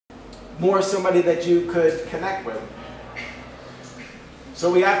more somebody that you could connect with.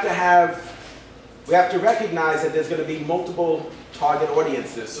 So we have to recognize that there's going to be multiple target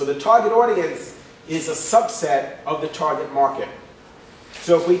audiences. So the target audience is a subset of the target market.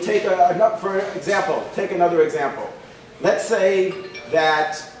 So if we take take another example. Let's say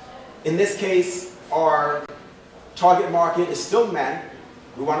that in this case our target market is still men.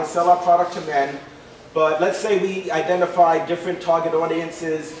 We want to sell our product to men, but let's say we identify different target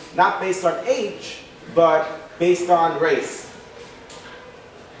audiences not based on age, but based on race.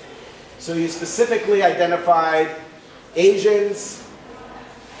 So you specifically identified Asians,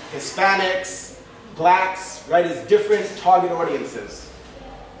 Hispanics, blacks, right, as different target audiences.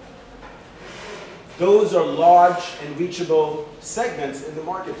 Those are large and reachable segments in the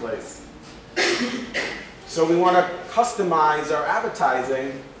marketplace. So we want to customize our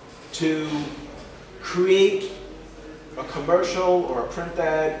advertising to create a commercial or a print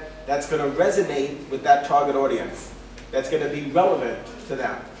ad that's going to resonate with that target audience, that's going to be relevant to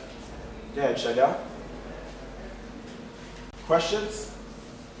them. Go ahead, Shadell. Questions?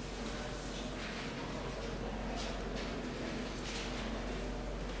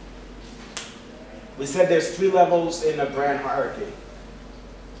 We said there's 3 levels in a brand hierarchy: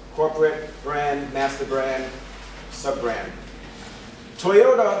 corporate brand, master brand, sub-brand.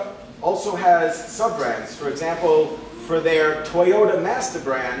 Toyota also has sub-brands. For example, for their Toyota master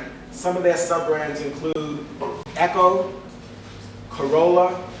brand, some of their sub-brands include Echo,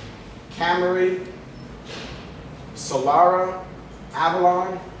 Corolla, Camry, Solara,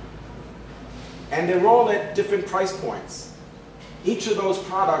 Avalon, and they're all at different price points. Each of those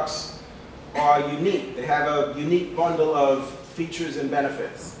products are unique. They have a unique bundle of features and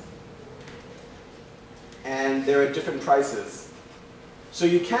benefits. And they're at different prices. So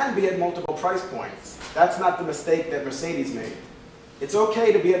you can be at multiple price points. That's not the mistake that Mercedes made. It's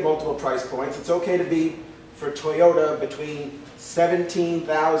okay to be at multiple price points. It's okay to be, for Toyota, between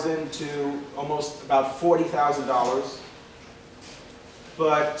 $17,000 to almost about $40,000.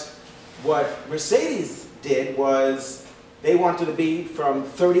 But what Mercedes did was they wanted to be from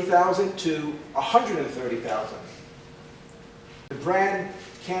 $30,000 to $130,000. The brand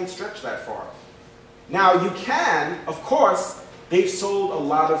can't stretch that far. Now you can, of course, they've sold a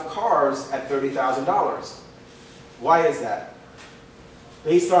lot of cars at $30,000. Why is that?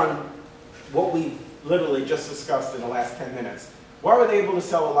 Based on what we literally just discussed in the last 10 minutes. Why were they able to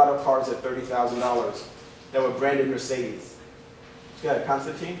sell a lot of cars at $30,000 that were branded Mercedes? Go ahead,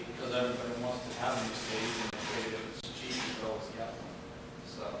 Constantine. Because everybody wants to have a Mercedes, and they figured if it's cheap, you can always get one.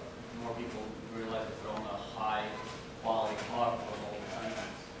 So more people realize that they're on a high quality car for the whole time.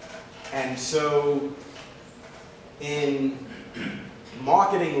 And so in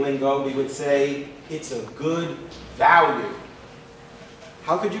marketing lingo, we would say it's a good value.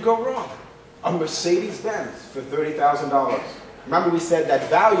 How could you go wrong? A Mercedes-Benz for $30,000. Remember, we said that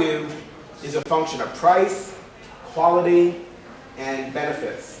value is a function of price, quality, and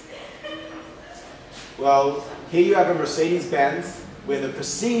benefits. Well, here you have a Mercedes-Benz where the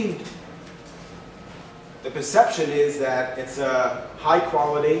perception is that it's a high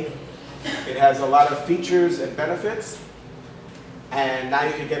quality, it has a lot of features and benefits, and now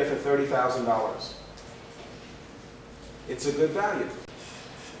you can get it for $30,000. It's a good value.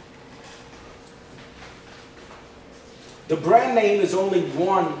 The brand name is only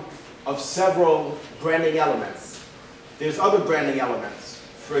one of several branding elements. There's other branding elements.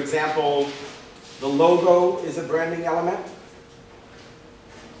 For example, the logo is a branding element.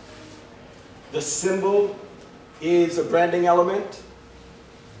 The symbol is a branding element.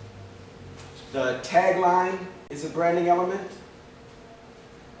 The tagline is a branding element.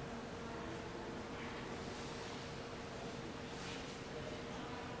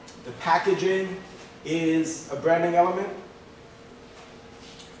 The packaging is a branding element.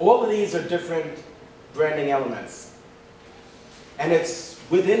 All of these are different branding elements. And it's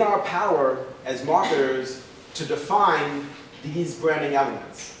within our power as marketers to define these branding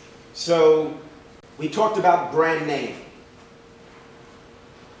elements. So we talked about brand name.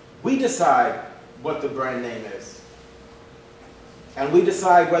 We decide what the brand name is. And we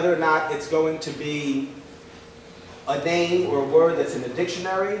decide whether or not it's going to be a name or a word that's in a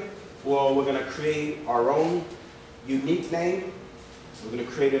dictionary, or we're going to create our own unique name. We're going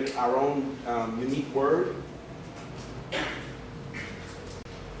to create our own unique word.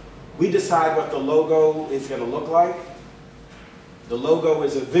 We decide what the logo is going to look like. The logo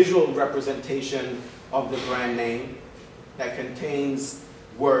is a visual representation of the brand name that contains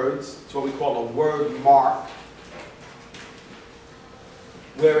words. It's what we call a word mark.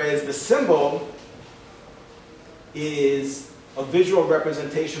 Whereas the symbol is a visual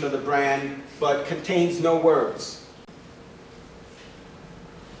representation of the brand, but contains no words.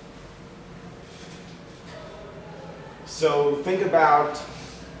 So think about,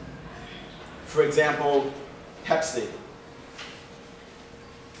 for example, Pepsi.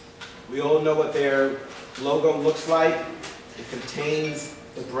 We all know what their logo looks like. It contains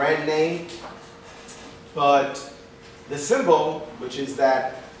the brand name, but the symbol, which is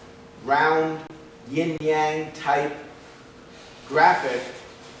that round yin-yang type graphic,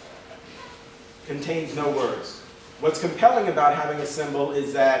 contains no words. What's compelling about having a symbol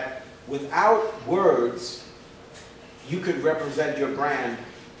is that without words, you could represent your brand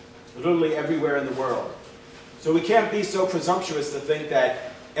literally everywhere in the world. So we can't be so presumptuous to think that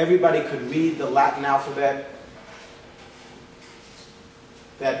everybody could read the Latin alphabet,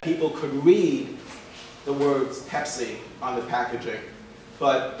 that people could read the words Pepsi on the packaging.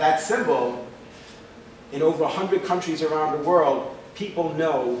 But that symbol, in over 100 countries around the world, people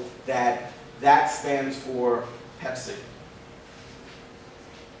know that that stands for Pepsi.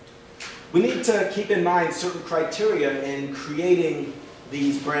 We need to keep in mind certain criteria in creating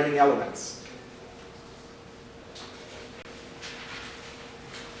these branding elements.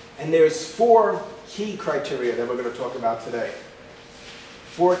 And there's 4 key criteria that we're going to talk about today.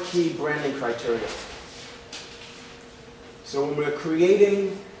 4 key branding criteria. So when we're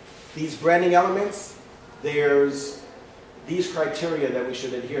creating these branding elements, there's these criteria that we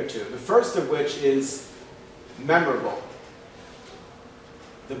should adhere to. The first of which is memorable.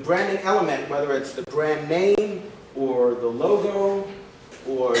 The branding element, whether it's the brand name or the logo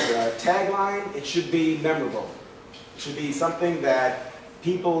or the tagline, it should be memorable. It should be something that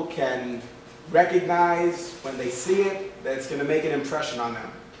people can recognize when they see it, that it's going to make an impression on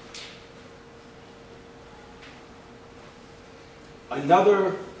them.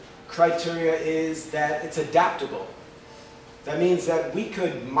 Another criteria is that it's adaptable. That means that we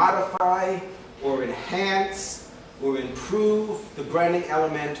could modify or enhance or improve the branding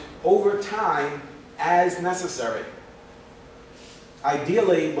element over time as necessary.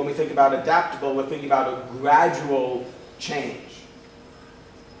 Ideally, when we think about adaptable, we're thinking about a gradual change.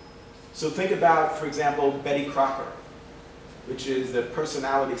 So think about, for example, Betty Crocker, which is the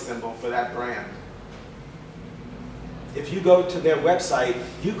personality symbol for that brand. If you go to their website,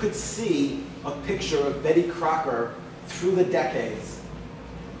 you could see a picture of Betty Crocker through the decades.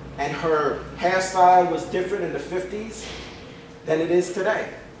 And her hairstyle was different in the 50s than it is today.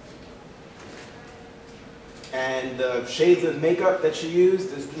 And the shades of makeup that she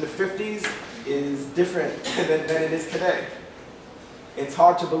used in the 50s is different than it is today. It's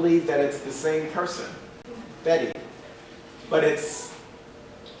hard to believe that it's the same person, Betty. But it's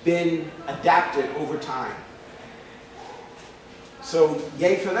been adapted over time. So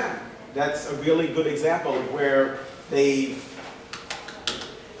yay for them. That's a really good example of where they've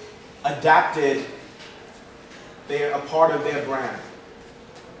adapted a part of their brand.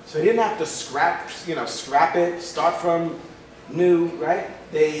 So they didn't have to scrap it, start from new, right?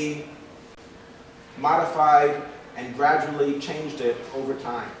 They modified and gradually changed it over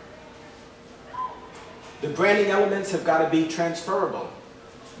time. The branding elements have got to be transferable,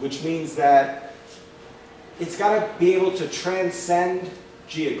 which means that it's got to be able to transcend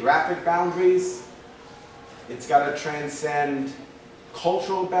geographic boundaries. It's got to transcend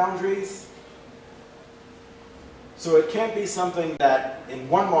cultural boundaries. So it can't be something that in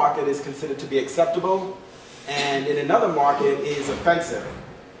one market is considered to be acceptable and in another market is offensive.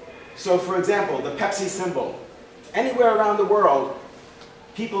 So for example, the Pepsi symbol. Anywhere around the world,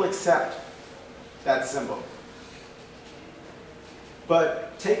 people accept that symbol.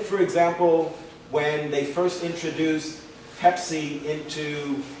 But take, for example, when they first introduced Pepsi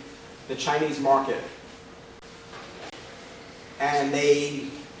into the Chinese market. And they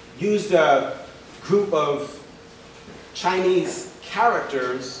used a group of Chinese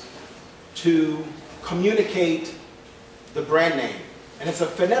characters to communicate the brand name. And it's a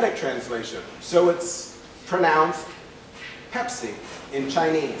phonetic translation. So it's pronounced Pepsi in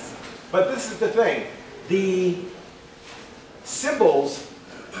Chinese. But this is the thing. The symbols,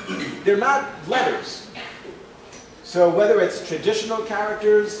 they're not letters. So whether it's traditional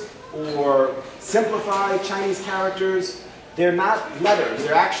characters or simplified Chinese characters, they're not letters.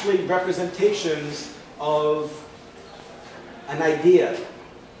 They're actually representations of an idea.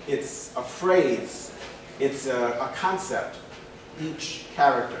 It's a phrase. It's a concept, each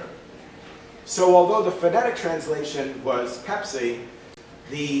character. So although the phonetic translation was Pepsi,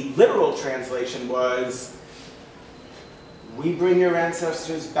 the literal translation was, "We bring your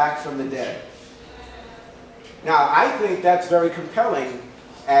ancestors back from the dead." Now, I think that's very compelling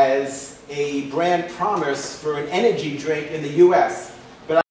as a brand promise for an energy drink in the US.